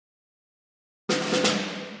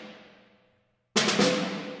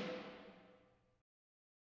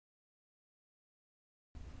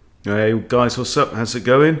Hey guys, what's up? How's it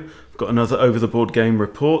going? I've got another over the board game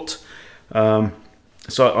report. So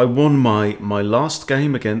I won my last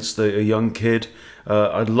game against a young kid.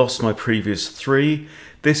 I'd lost my previous 3.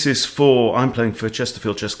 This is I'm playing for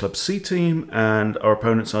Chesterfield Chess Club C team, and our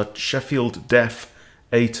opponents are Sheffield Deaf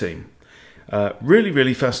A team. Really,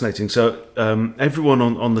 really fascinating. So everyone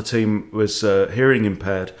on the team was hearing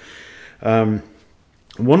impaired. One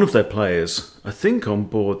of their players, I think on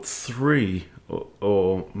board 3,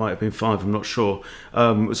 or might have been 5, I'm not sure,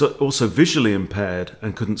 was also visually impaired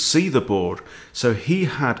and couldn't see the board. So he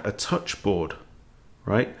had a touch board,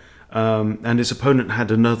 right? And his opponent had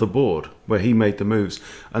another board where he made the moves,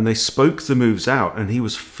 and they spoke the moves out, and he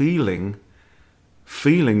was feeling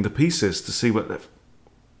the pieces to see what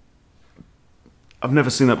I've never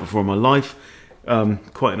seen that before in my life.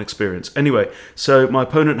 Quite an experience. Anyway, so my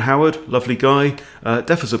opponent Howard, lovely guy,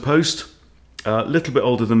 deaf as a post, a little bit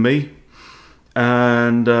older than me,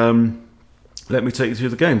 and let me take you through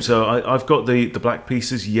the game. So I've got the black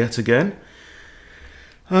pieces yet again,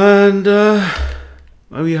 and oh,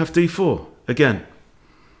 you have d4 again.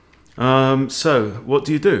 So what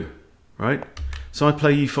do you do, right? So I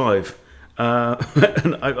play e5.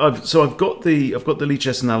 And I've got the Lee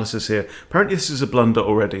Chess analysis here. Apparently this is a blunder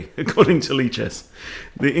already, according to Lee Chess.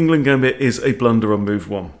 The England Gambit is a blunder on move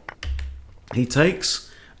 1. He takes,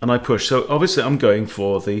 and I push. So obviously I'm going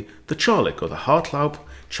for the Charlick, or the Hartlaub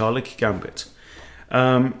Charlick Gambit.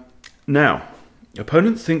 Now,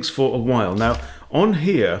 opponent thinks for a while. Now, on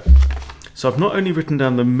here, so I've not only written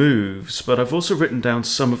down the moves, but I've also written down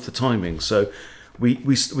some of the timing. So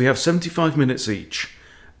we have 75 minutes each.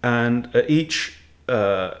 And at each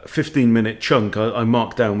 15-minute chunk, I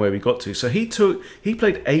marked down where we got to. So he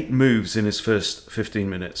played 8 moves in his first 15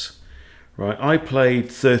 minutes, right? I played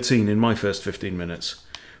 13 in my first 15 minutes,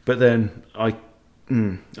 but then I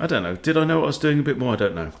don't know. Did I know what I was doing a bit more? I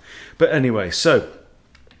don't know. But anyway, so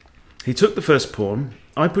he took the first pawn.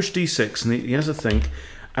 I pushed d6, and he has a think,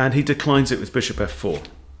 and he declines it with bishop f4.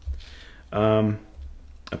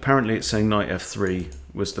 Apparently it's saying knight f3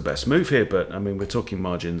 was the best move here, but I mean, we're talking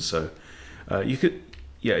margins, so you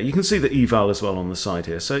can see the eval as well on the side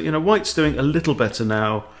here. So, you know, white's doing a little better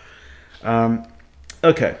now.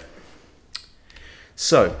 Okay,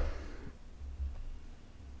 so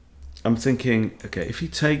I'm thinking, okay, if he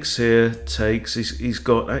takes here, he's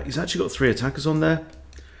actually got 3 attackers on there,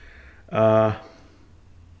 but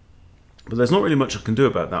there's not really much I can do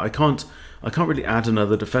about that. I can't really add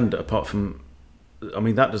another defender apart from, I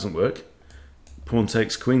mean, that doesn't work. Pawn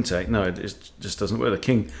takes, queen take. No, it just doesn't work.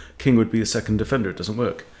 The king would be the second defender. It doesn't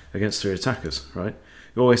work against 3 attackers, right?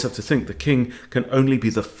 You always have to think the king can only be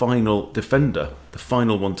the final defender, the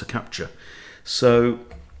final one to capture. So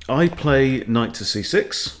I play knight to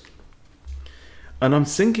c6, and I'm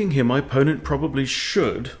thinking here my opponent probably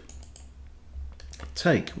should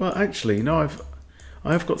take. Well, actually, no,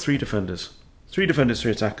 I've got 3 defenders. 3 defenders,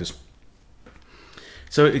 3 attackers.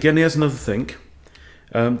 So again, he has another think.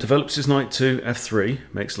 Develops his knight to f3,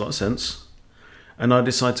 makes a lot of sense, and I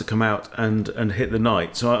decide to come out and hit the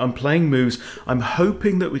knight. So I'm playing moves. I'm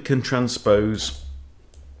hoping that we can transpose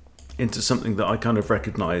into something that I kind of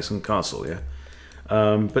recognise and castle, yeah.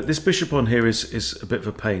 But this bishop on here is a bit of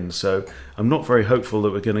a pain, so I'm not very hopeful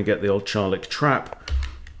that we're going to get the old Charlick trap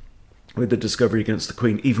with the discovery against the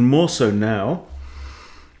queen. Even more so now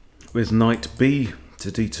with knight b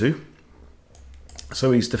to d2.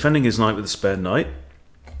 So he's defending his knight with a spare knight.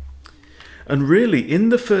 And really, in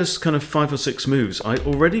the first kind of 5 or 6 moves, I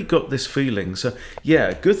already got this feeling. So,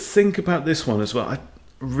 yeah, good think about this one as well. I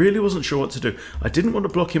really wasn't sure what to do. I didn't want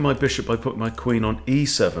to block in my bishop by putting my queen on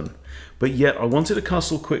e7, but yet I wanted to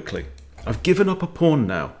castle quickly. I've given up a pawn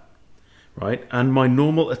now, right? And my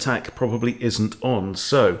normal attack probably isn't on.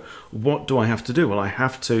 So, what do I have to do? Well, I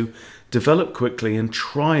have to develop quickly and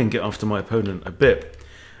try and get after my opponent a bit.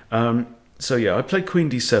 So, yeah, I played queen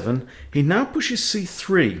d7. He now pushes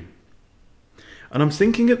c3. And I'm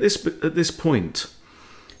thinking at this point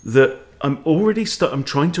that I'm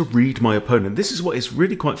trying to read my opponent. This is what is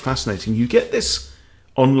really quite fascinating. You get this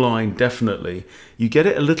online, definitely. You get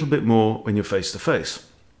it a little bit more when you're face to face.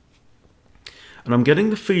 And I'm getting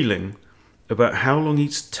the feeling about how long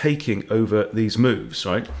he's taking over these moves,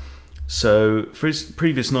 right? So for his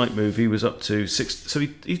previous knight move, he was up to 6. So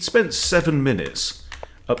he'd spent 7 minutes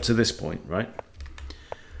up to this point, right?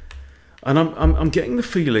 And I'm getting the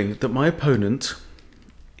feeling that my opponent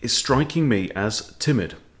is striking me as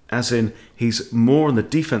timid, as in he's more on the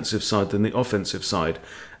defensive side than the offensive side.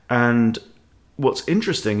 And what's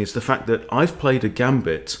interesting is the fact that I've played a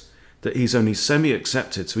gambit that he's only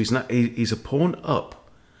semi-accepted, so he's a pawn up.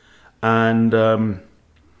 And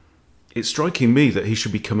it's striking me that he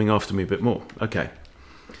should be coming after me a bit more. Okay,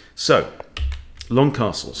 so long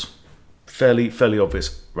castles, fairly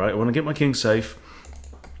obvious, right? I want to get my king safe.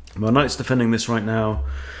 My knight's defending this right now.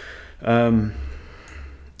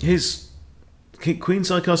 His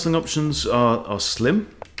queenside castling options are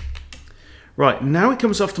slim. Right, now it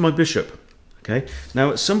comes after my bishop. Okay,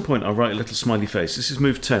 now at some point I'll write a little smiley face. This is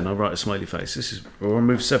move 10, I'll write a smiley face. This is, or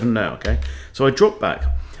move 7 now, okay? So I drop back.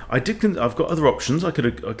 I've got other options. I could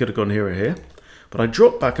have gone here or here. But I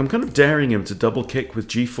drop back. I'm kind of daring him to double kick with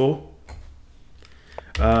g4.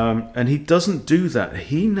 And he doesn't do that.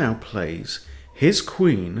 He now plays his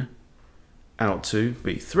queen out to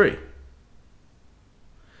b3.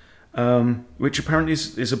 Which apparently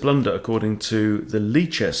is a blunder according to the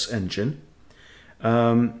Lichess engine.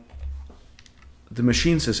 The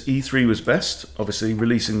machine says e3 was best, obviously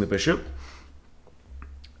releasing the bishop.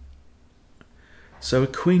 So a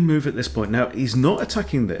queen move at this point. Now he's not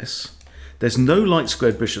attacking this. There's no light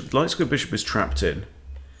squared bishop. The light squared bishop is trapped in.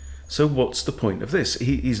 So what's the point of this?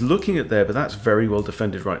 He's looking at there, but that's very well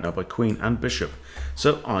defended right now by queen and bishop.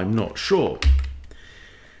 So I'm not sure.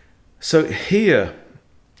 So here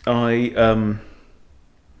I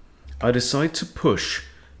decide to push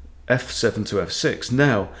f7 to f6.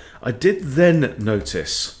 Now, I did then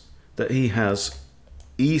notice that he has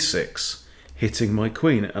e6 hitting my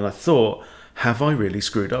queen, and I thought, have I really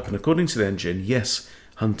screwed up? And according to the engine, yes,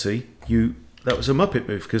 Hunty, that was a Muppet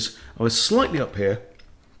move, because I was slightly up here,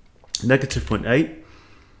 negative 0.8,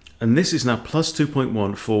 and this is now plus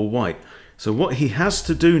 2.1 for white. So what he has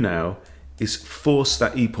to do now is force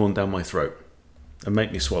that e-pawn down my throat and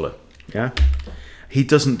make me swallow. Yeah, he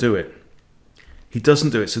doesn't do it. He doesn't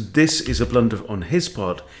do it. So this is a blunder on his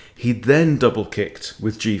part. He then double kicked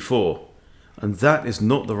with g4, and that is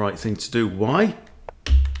not the right thing to do. Why?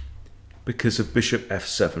 Because of bishop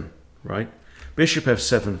f7, right? Bishop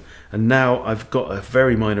f7, and now I've got a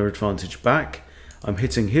very minor advantage back. I'm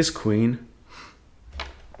hitting his queen.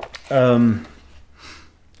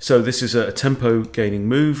 So this is a tempo gaining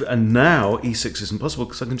move, and now e6 isn't possible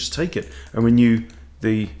because I can just take it and renew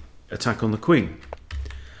the attack on the queen.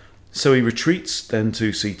 So he retreats then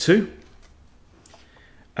to c2,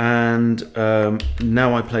 and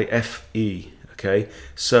now I play fe. Okay,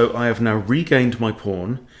 so I have now regained my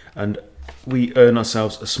pawn, and we earn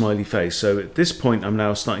ourselves a smiley face. So at this point, I'm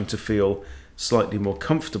now starting to feel slightly more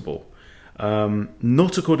comfortable.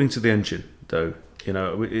 Not according to the engine, though. You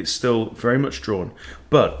know, it's still very much drawn.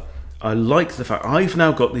 But I like the fact I've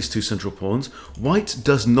now got these two central pawns. White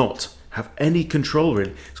does not have any control,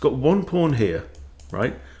 really. It's got one pawn here,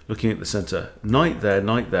 right? Looking at the center. Knight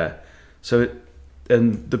there. So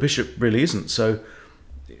and the bishop really isn't. So,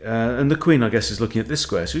 and the queen, I guess, is looking at this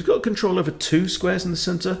square. So he's got control over two squares in the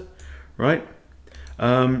center, right?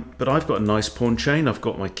 But I've got a nice pawn chain. I've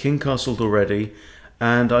got my king castled already.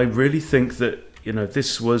 And I really think that, you know,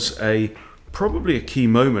 this was probably a key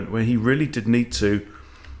moment where he really did need to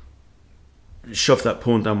shove that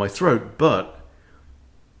pawn down my throat. But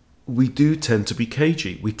we do tend to be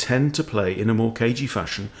cagey. We tend to play in a more cagey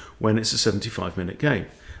fashion when it's a 75-minute game.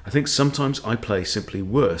 I think sometimes I play simply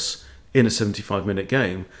worse in a 75-minute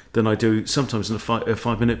game than I do sometimes in a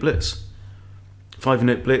 5-minute blitz.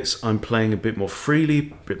 5-minute blitz, I'm playing a bit more freely,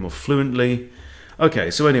 a bit more fluently.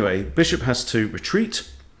 Okay, so anyway, bishop has to retreat.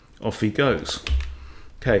 Off he goes.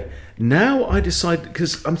 Okay, now I decide,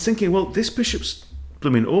 because I'm thinking, well, this bishop's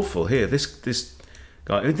blooming awful here. This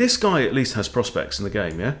guy at least has prospects in the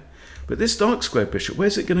game, yeah? But this dark square bishop,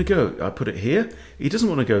 where's it going to go? I put it here. He doesn't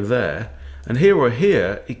want to go there. And here or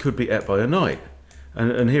here, it could be ate by a knight.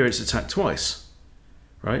 And here it's attacked twice,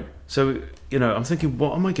 right? So, you know, I'm thinking,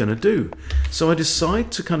 what am I going to do? So I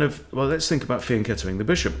decide to kind of, well, let's think about fianchettoing the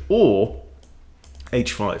bishop, or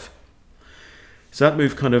h5. So that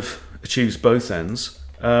move kind of achieves both ends.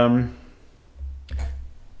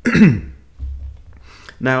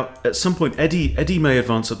 Now, at some point, Eddie may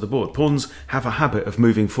advance up the board. Pawns have a habit of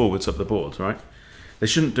moving forwards up the board, right? They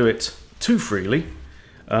shouldn't do it too freely,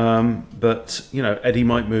 but, you know, Eddie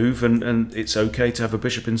might move, and it's okay to have a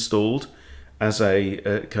bishop installed as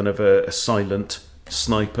a kind of a silent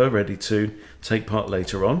sniper ready to take part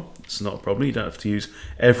later on. It's not a problem. You don't have to use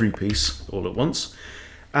every piece all at once.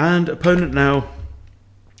 And opponent now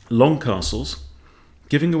long castles,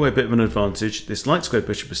 giving away a bit of an advantage. This light squared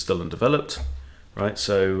bishop is still undeveloped. Right,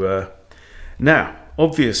 so now,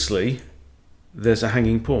 obviously, there's a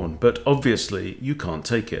hanging pawn, but obviously you can't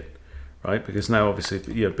take it, right? Because now, obviously,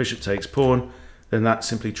 you know, bishop takes pawn, then that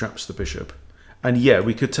simply traps the bishop. And yeah,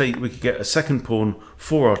 we could get a second pawn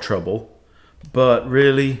for our trouble, but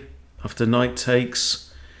really, after knight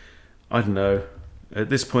takes, I don't know, At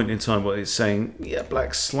this point in time, what it's saying, yeah,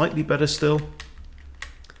 black's slightly better still.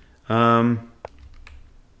 Okay,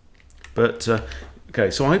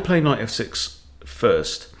 so I play knight f6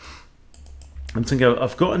 first. I'm thinking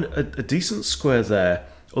I've got a decent square there,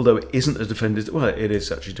 although it isn't a defended. Well, it is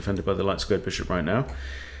actually defended by the light squared bishop right now.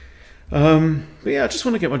 But yeah, I just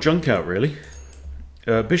want to get my junk out really.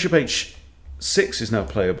 Bishop h6 is now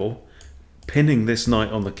playable, pinning this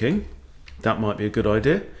knight on the king. That might be a good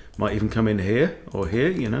idea. Might even come in here or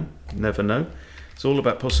here, you know, never know. It's all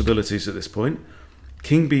about possibilities at this point.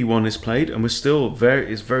 King b1 is played, and we're still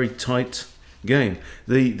very tight game.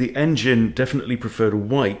 The engine definitely preferred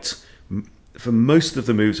white for most of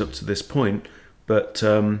the moves up to this point, but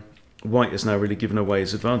white has now really given away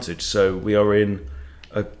his advantage. So we are in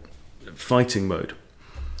a fighting mode,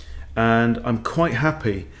 and I'm quite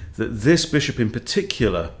happy that this bishop in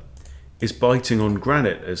particular is biting on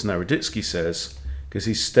granite, as Naroditsky says, because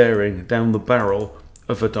he's staring down the barrel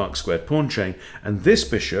of a dark squared pawn chain, and this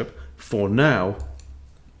bishop, for now,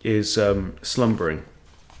 is slumbering.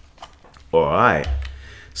 All right,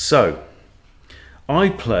 so I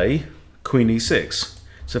play queen e6.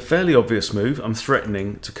 It's a fairly obvious move. I'm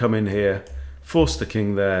threatening to come in here, force the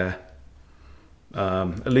king there.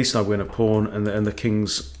 At least I win a pawn, and the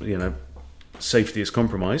king's, you know, safety is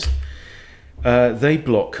compromised. They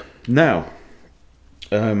block. Now,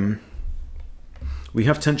 we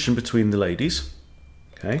have tension between the ladies.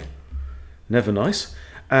 Okay, never nice.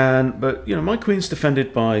 But you know, my queen's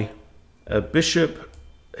defended by a bishop.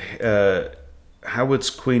 Howard's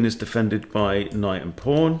queen is defended by knight and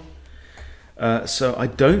pawn. So I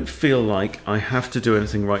don't feel like I have to do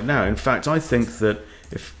anything right now. In fact, I think that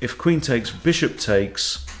if queen takes, bishop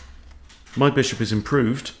takes, my bishop is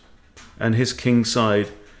improved, and his king side,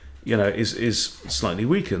 you know, is slightly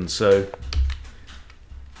weakened. So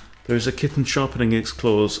there is a kitten sharpening its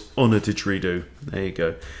claws on a didgeridoo. There you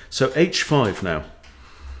go. So h5 now.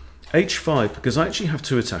 h5, because I actually have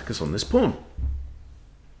two attackers on this pawn.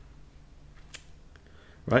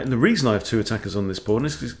 Right, and the reason I have two attackers on this pawn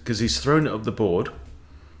is because he's thrown it up the board,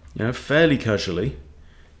 you know, fairly casually,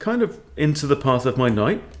 kind of into the path of my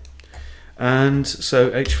knight. And so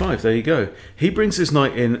h5, there you go. He brings his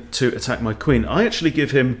knight in to attack my queen. I actually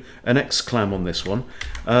give him an X-clam on this one.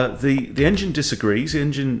 The engine disagrees. The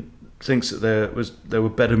engine thinks that there were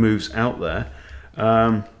better moves out there.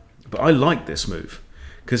 But I like this move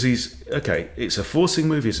because he's, okay, it's a forcing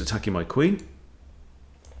move. He's attacking my queen.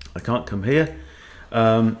 I can't come here.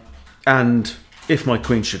 And if my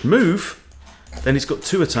queen should move, then he's got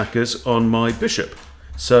two attackers on my bishop.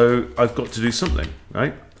 So I've got to do something,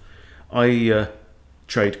 right? I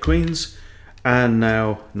trade queens, and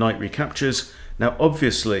now knight recaptures. Now,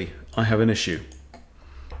 obviously, I have an issue.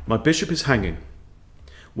 My bishop is hanging.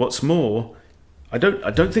 What's more, I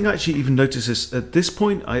don't think I actually even notice this at this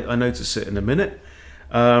point. I notice it in a minute.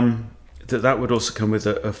 That would also come with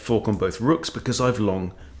a fork on both rooks because I've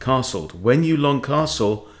long castled. When you long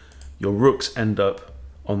castle, your rooks end up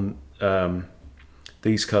on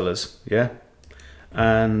these colours, yeah?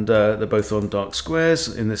 And they're both on dark squares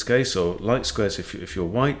in this case, or light squares if you're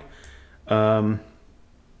white.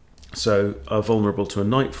 So are vulnerable to a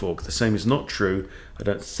knight fork. The same is not true, I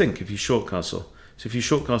don't think, if you short castle. So if you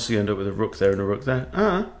short castle, you end up with a rook there and a rook there.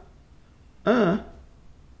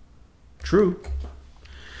 True.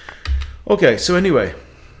 Okay, so anyway,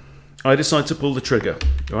 I decide to pull the trigger.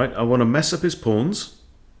 Right, I want to mess up his pawns.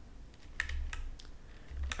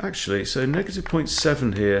 Actually, so negative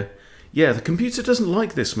 0.7 here. Yeah, the computer doesn't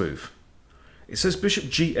like this move. It says bishop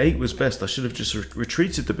g8 was best. I should have just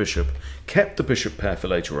retreated the bishop, kept the bishop pair for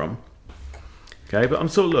later on. Okay, but I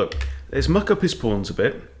thought, look, let's muck up his pawns a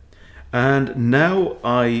bit. And now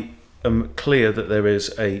I am clear that there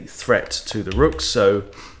is a threat to the rooks, so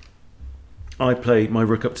I play my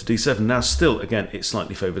rook up to d7. Now still, again, it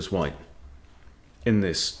slightly favours white in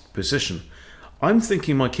this position. I'm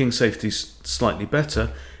thinking my king safety's slightly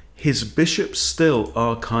better. His bishops still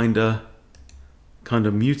are kind of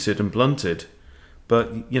muted and blunted,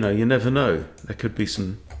 but you know, you never know. There could be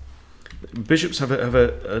some bishops have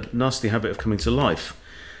a nasty habit of coming to life.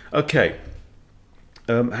 Okay,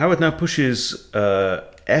 Howard now pushes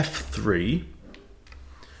f3,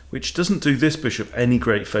 which doesn't do this bishop any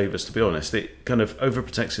great favours, to be honest. It kind of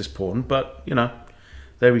overprotects his pawn, but you know,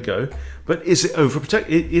 there we go. But is it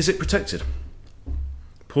Is it protected?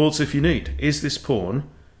 Pause if you need. Is this pawn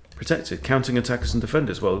protected? Counting attackers and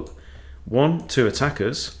defenders. Well, 1, 2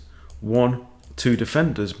 attackers, 1, 2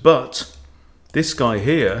 defenders. But this guy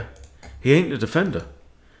here, he ain't a defender.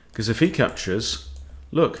 Because if he captures,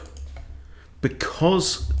 look,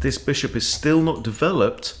 because this bishop is still not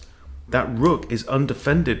developed, That rook is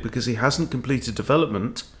undefended because he hasn't completed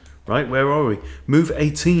development, right? Where are we? Move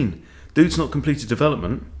 18. Dude's not completed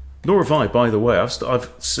development. Nor have I, by the way. I've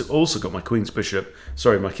also got my king's bishop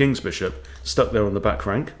stuck there on the back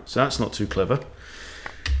rank. So that's not too clever.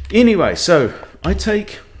 Anyway, so I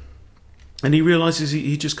take, and he realizes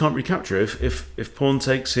he just can't recapture. If pawn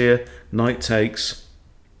takes here, knight takes,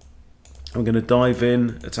 I'm going to dive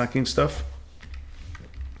in, attacking stuff.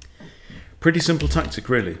 Pretty simple tactic,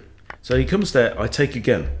 really. So he comes there, I take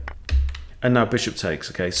again. And now bishop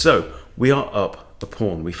takes. Okay, so we are up a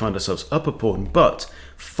pawn. We find ourselves up a pawn, but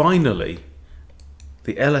finally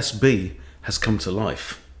the LSB has come to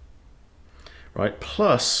life. Right,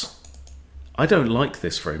 plus I don't like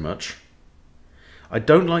this very much. I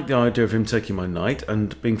don't like the idea of him taking my knight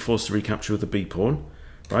and being forced to recapture with the B pawn,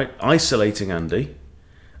 right? Isolating Andy.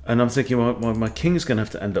 And I'm thinking, well, my king is going to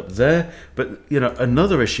have to end up there. But, you know,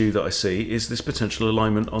 another issue that I see is this potential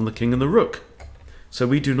alignment on the king and the rook. So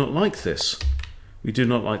we do not like this. We do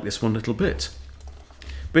not like this one little bit.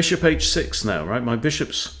 Bishop h6 now, right? My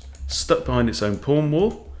bishop's stuck behind its own pawn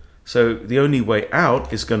wall. So the only way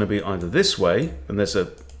out is going to be either this way, and there's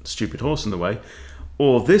a stupid horse in the way,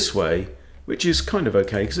 or this way, which is kind of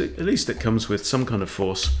okay, because at least it comes with some kind of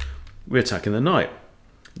force. We're attacking the knight.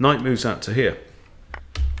 Knight moves out to here.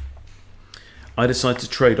 I decide to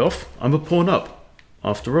trade off. I'm a pawn up,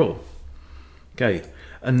 after all. Okay,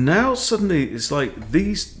 and now suddenly it's like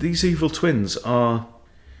these evil twins are,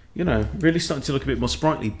 you know, really starting to look a bit more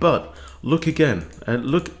sprightly. But look again,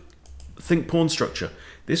 and think pawn structure.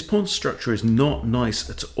 This pawn structure is not nice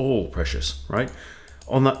at all, precious, right?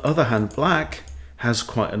 On the other hand, black has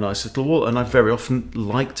quite a nice little wall, and I very often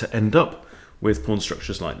like to end up with pawn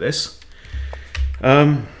structures like this.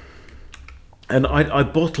 And I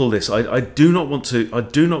bottle this. I do not want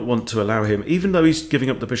to allow him, even though he's giving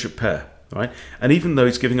up the bishop pair, right? And even though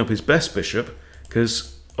he's giving up his best bishop,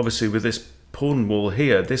 because obviously with this pawn wall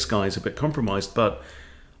here, this guy is a bit compromised. But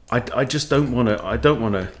I just don't want to. I don't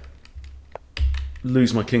want to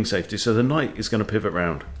lose my king safety. So the knight is going to pivot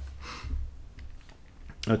round.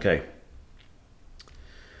 Okay.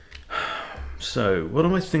 So what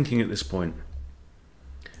am I thinking at this point?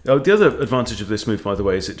 Oh, the other advantage of this move, by the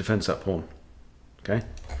way, is it defends that pawn. Okay,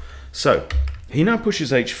 so he now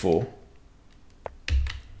pushes h4,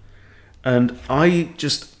 and I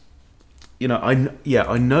just, you know,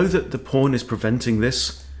 I know that the pawn is preventing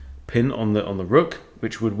this pin on the rook,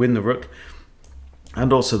 which would win the rook,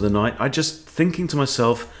 and also the knight. I just thinking to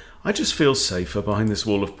myself, I just feel safer behind this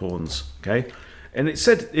wall of pawns. Okay, and it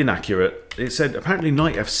said inaccurate. It said apparently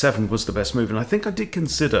knight f7 was the best move, and I think I did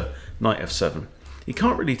consider knight f7. He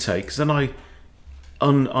can't really take, because then I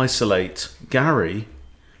unisolate Gary,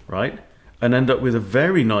 right, and end up with a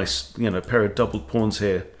very nice, you know, pair of doubled pawns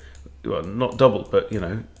here. Well, not doubled, but, you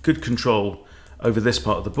know, good control over this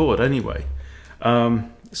part of the board anyway.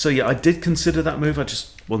 So yeah, I did consider that move. I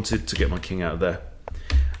just wanted to get my king out of there.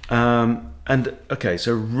 And okay,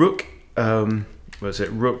 so rook,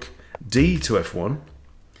 rook d to f1,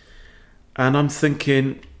 and I'm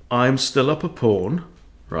thinking I'm still up a pawn,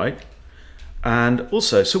 right? And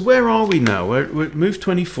also, so where are we now? We're move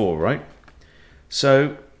 24, right?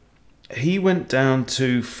 So he went down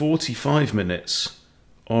to 45 minutes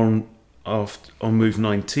on move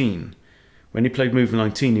 19. When he played move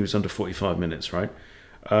 19, he was under 45 minutes, right?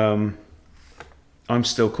 I'm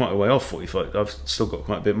still quite a way off 45. I've still got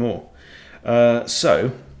quite a bit more. And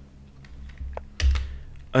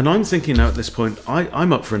I'm thinking now at this point,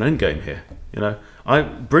 I'm up for an endgame here. You know,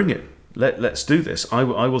 bring it. Let's do this. I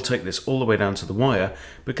will take this all the way down to the wire,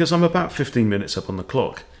 because I'm about 15 minutes up on the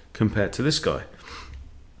clock compared to this guy.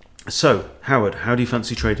 So, Howard, how do you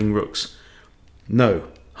fancy trading rooks? No,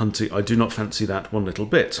 Hunty, I do not fancy that one little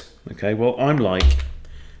bit. Okay, well, I'm like,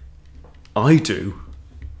 I do,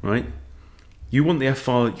 right? You want the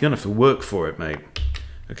f-file, you're going to have to work for it, mate.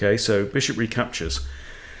 Okay, so bishop recaptures.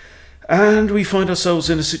 And we find ourselves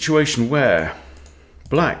in a situation where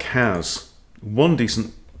black has one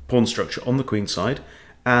decent pawn structure on the queen side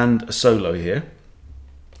and a solo here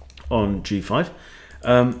on g5.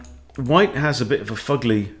 White has a bit of a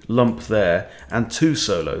fugly lump there and two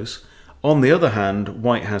solos. On the other hand,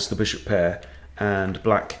 white has the bishop pair and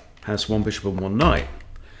black has one bishop and one knight.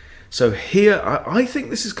 So here, I think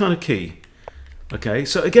this is kind of key. Okay,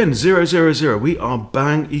 so again, 0, 0, 0. We are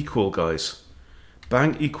bang equal, guys.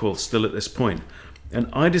 Bang equal still at this point. And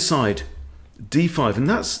I decide d5, and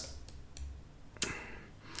that's,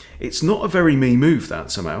 it's not a very me move,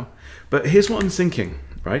 that, somehow. But here's what I'm thinking,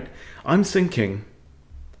 right? I'm thinking,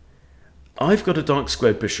 I've got a dark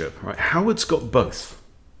squared bishop, right? Howard's got both.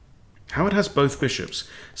 Howard has both bishops.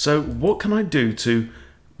 So what can I do to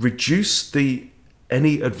reduce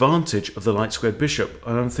any advantage of the light squared bishop.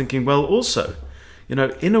 And I'm thinking, well, also, you know,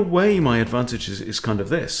 in a way, my advantage is kind of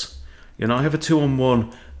this. You know, I have a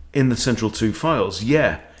 2-on-1 in the central 2 files.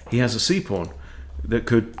 Yeah, he has a c-pawn that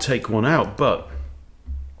could take one out, but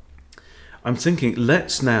I'm thinking,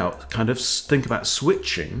 let's now kind of think about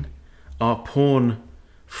switching our pawn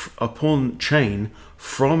chain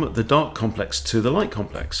from the dark complex to the light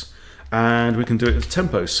complex. And we can do it with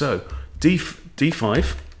tempo. So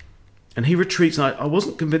d5, and he retreats. I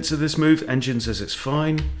wasn't convinced of this move. Engine says it's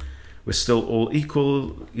fine. We're still all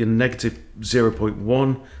equal, you know, negative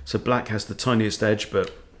 0.1. So black has the tiniest edge,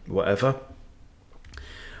 but whatever.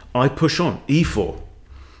 I push on, e4,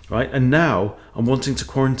 right? And now I'm wanting to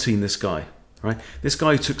quarantine this guy, right? This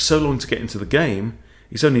guy who took so long to get into the game,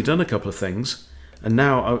 he's only done a couple of things. And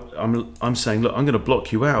now I'm saying, look, I'm going to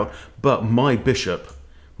block you out, but my bishop,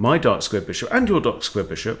 my dark square bishop, and your dark square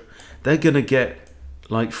bishop, they're going to get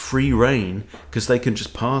like free reign because they can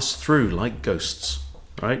just pass through like ghosts,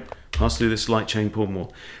 right? Pass through this light chain pawn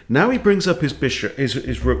wall. Now he brings up his bishop,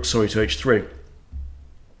 his rook, sorry, to h3.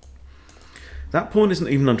 That pawn isn't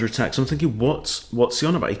even under attack, so I'm thinking, what's he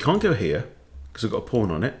on about? He can't go here because I've got a pawn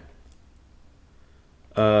on it.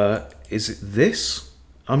 Is it this?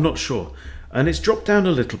 I'm not sure. And it's dropped down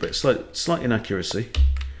a little bit, slight inaccuracy.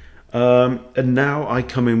 And now I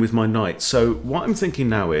come in with my knight. So what I'm thinking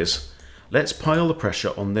now is, let's pile the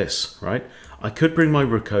pressure on this, right? I could bring my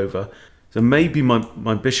rook over. So maybe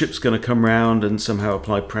my bishop's going to come round and somehow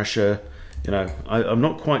apply pressure. You know, I'm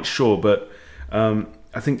not quite sure, but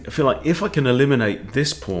I feel like if I can eliminate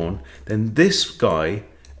this pawn, then this guy,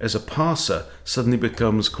 as a passer, suddenly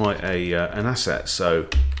becomes quite an asset. So,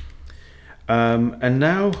 and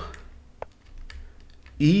now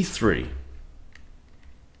e3.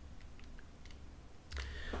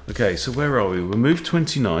 Okay, so where are we? We're move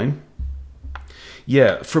 29.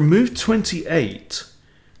 Yeah, from move 28,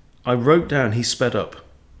 I wrote down he sped up.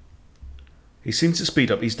 He seems to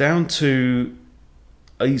speed up. He's down to,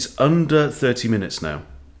 he's under 30 minutes now.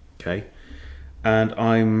 Okay,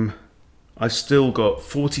 and I've still got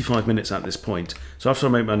 45 minutes at this point. So after I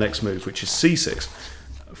make my next move, which is c6,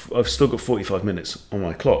 I've still got 45 minutes on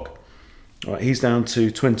my clock. All right, he's down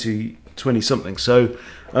to 20 something. So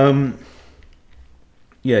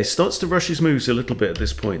yeah, he starts to rush his moves a little bit at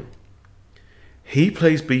this point. He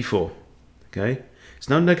plays b4. Okay, it's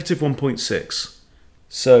now negative 1.6.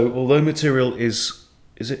 So although material is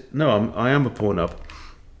it? No, I am a pawn up,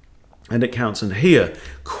 and it counts. And here,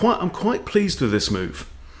 I'm quite pleased with this move.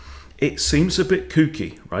 It seems a bit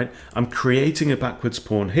kooky, right? I'm creating a backwards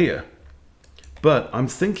pawn here, but I'm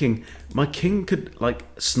thinking my king could like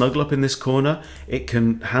snuggle up in this corner. It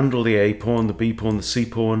can handle the a pawn, the b pawn, the c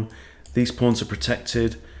pawn. These pawns are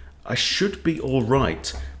protected. I should be all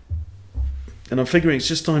right. And I'm figuring it's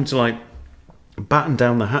just time to like batten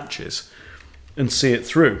down the hatches and see it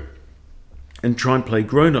through and try and play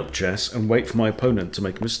grown-up chess and wait for my opponent to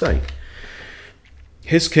make a mistake.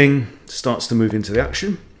 His king starts to move into the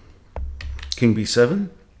action. King b7,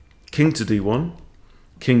 king to d1,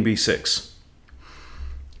 king b6.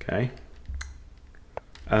 Okay.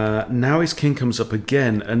 Now his king comes up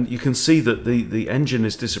again, and you can see that the engine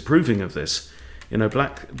is disapproving of this. You know,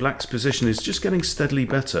 black's position is just getting steadily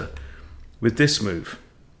better with this move.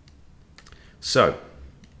 So,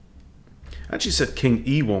 actually said king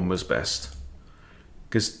e1 was best,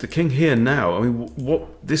 because the king here now, I mean,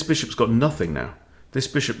 what this bishop's got nothing now. This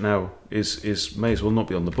bishop now is may as well not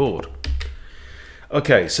be on the board.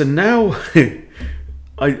 Okay, so now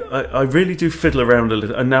I really do fiddle around a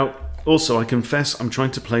little, and now also I confess I'm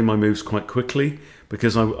trying to play my moves quite quickly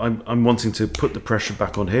because I'm wanting to put the pressure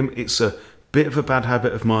back on him. It's a bit of a bad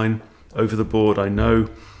habit of mine over the board, I know,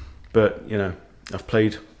 but you know, I've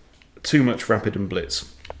played too much rapid and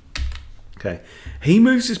blitz. Okay, he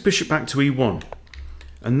moves his bishop back to e1,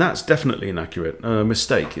 and that's definitely inaccurate.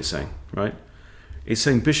 Mistake, it's saying, right? It's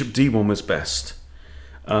saying bishop d1 was best.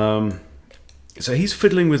 So he's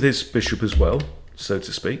fiddling with his bishop as well, so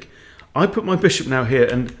to speak. I put my bishop now here,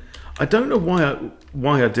 and I don't know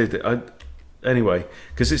why I did it. Anyway,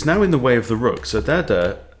 because it's now in the way of the rook. So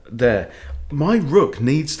there. My rook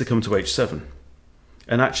needs to come to h7.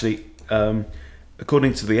 And actually,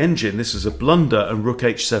 according to the engine, this is a blunder, and rook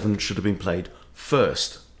h7 should have been played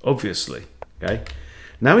first, obviously. Okay.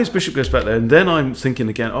 Now his bishop goes back there, and then I'm thinking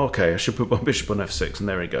again, okay, I should put my bishop on f6, and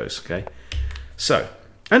there he goes. Okay. So,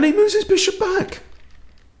 and he moves his bishop back.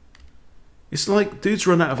 It's like dude's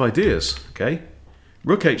run out of ideas. Okay.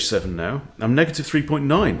 Rook h7 now. I'm negative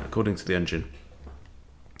 3.9 according to the engine.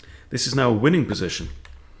 This is now a winning position.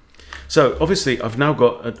 So obviously I've now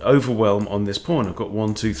got an overwhelm on this pawn. I've got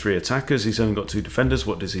 1, 2, 3 attackers. He's only got 2 defenders.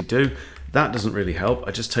 What does he do? That doesn't really help.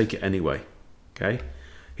 I just take it anyway. Okay.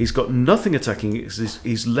 He's got nothing attacking.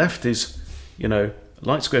 He's left his, you know,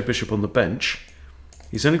 light squared bishop on the bench.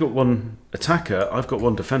 He's only got 1 attacker. I've got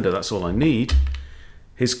 1 defender. That's all I need.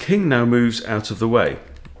 His king now moves out of the way.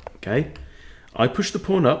 Okay. I push the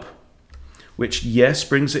pawn up, which, yes,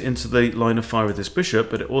 brings it into the line of fire with this bishop,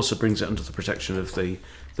 but it also brings it under the protection of the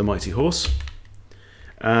mighty horse.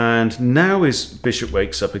 And now his bishop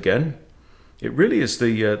wakes up again. It really is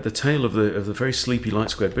the tale of the very sleepy light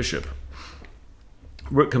squared bishop.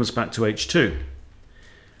 Rook comes back to h2.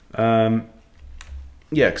 Yeah,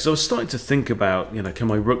 because I was starting to think about, you know, can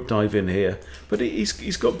my rook dive in here? But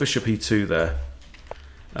he's got bishop e2 there.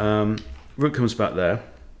 Rook comes back there.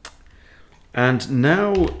 And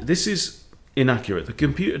now this is inaccurate. The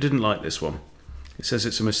computer didn't like this one. It says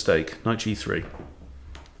it's a mistake. Knight g3.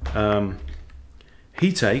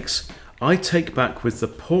 He takes. I take back with the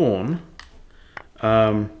pawn,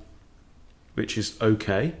 which is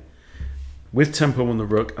okay, with tempo on the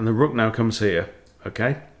rook, and the rook now comes here.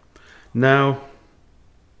 Okay. Now,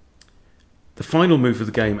 the final move of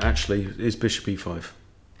the game actually is bishop e5.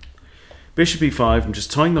 Bishop e5, I'm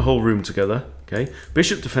just tying the whole room together. Okay.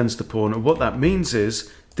 Bishop defends the pawn, and what that means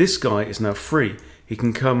is this guy is now free. He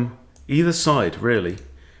can come either side, really.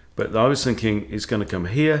 But I was thinking he's going to come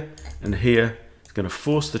here and here. He's going to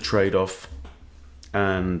force the trade-off,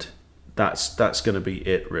 and that's going to be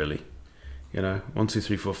it, really. You know, 1, 2,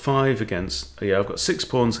 3, 4, 5 against, yeah, I've got 6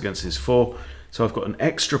 pawns against his 4. So I've got an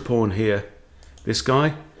extra pawn here, this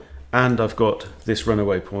guy, and I've got this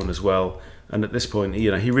runaway pawn as well. And at this point,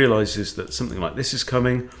 you know, he realizes that something like this is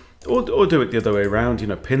coming, or do it the other way around, you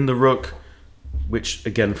know, pin the rook, which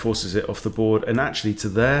again forces it off the board and actually to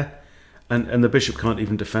there. And the bishop can't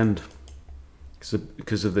even defend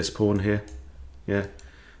because of this pawn here. Yeah.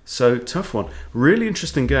 So tough one. Really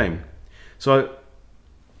interesting game. So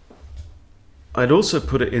I'd also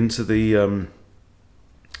put it into the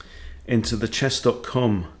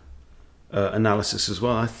chess.com analysis as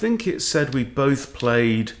well. I think it said we both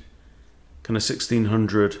played kind of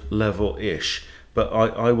 1600 level-ish, but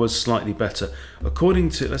I was slightly better.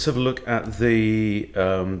 According to, let's have a look at the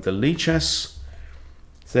Lee chess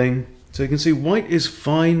thing. So you can see white is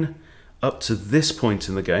fine up to this point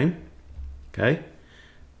in the game, okay?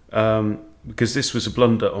 Because this was a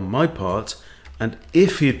blunder on my part, and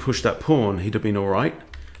if he had pushed that pawn, he'd have been all right.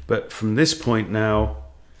 But from this point now,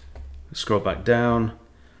 scroll back down,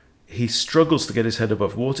 he struggles to get his head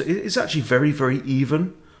above water. It's actually very, very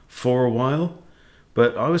even for a while,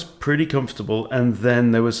 but I was pretty comfortable, and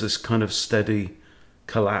then there was this kind of steady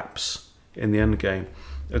collapse in the end game.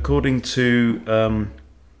 According to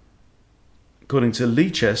Lee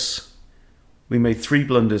Chess, we made 3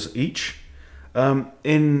 blunders each.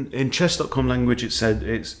 In chess.com language, it said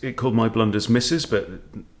it called my blunders misses, but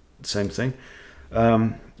same thing.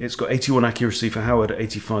 It's got 81 accuracy for Howard,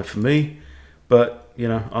 85 for me, but you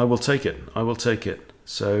know, I will take it. I will take it.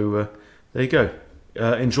 So there you go.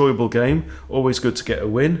 Enjoyable game. Always good to get a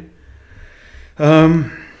win. There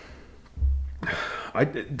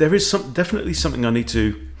is definitely something I need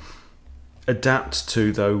to adapt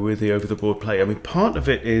to, though, with the over-the-board play. I mean, part of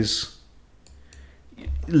it is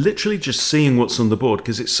literally just seeing what's on the board,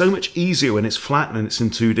 because it's so much easier when it's flat and it's in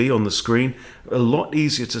 2D on the screen. A lot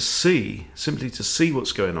easier to see, simply to see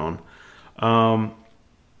what's going on.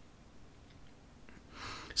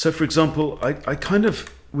 So, for example, I kind of,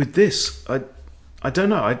 with this, I don't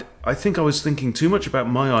know, I think I was thinking too much about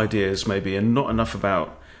my ideas, maybe, and not enough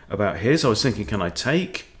about his. I was thinking, can I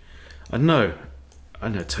take? I don't know. I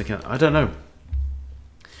don't know.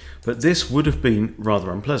 But this would have been rather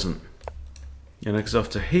unpleasant. You know, because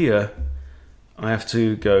after here, I have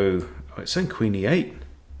to go, oh, it's saying Queen E8.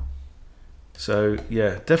 So,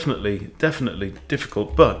 yeah, definitely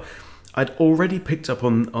difficult. But I'd already picked up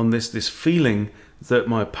on this feeling that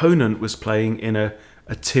my opponent was playing in a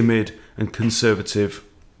timid and conservative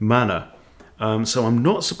manner. So I'm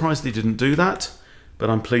not surprised he didn't do that, but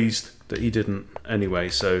I'm pleased that he didn't anyway.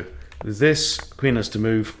 So with this, Queen has to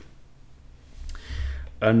move.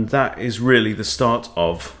 And that is really the start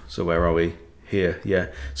of, so where are we? Here, yeah.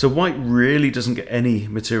 So white really doesn't get any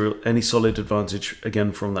solid advantage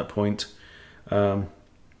again from that point. So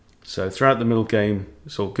throughout the middle game,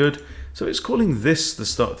 it's all good. So it's calling this the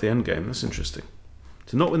start of the end game. That's interesting.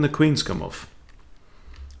 So not when the queens come off.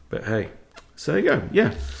 But hey, so there you go.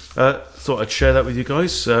 Yeah, thought I'd share that with you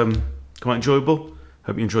guys. Quite enjoyable.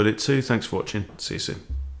 Hope you enjoyed it too. Thanks for watching. See you soon.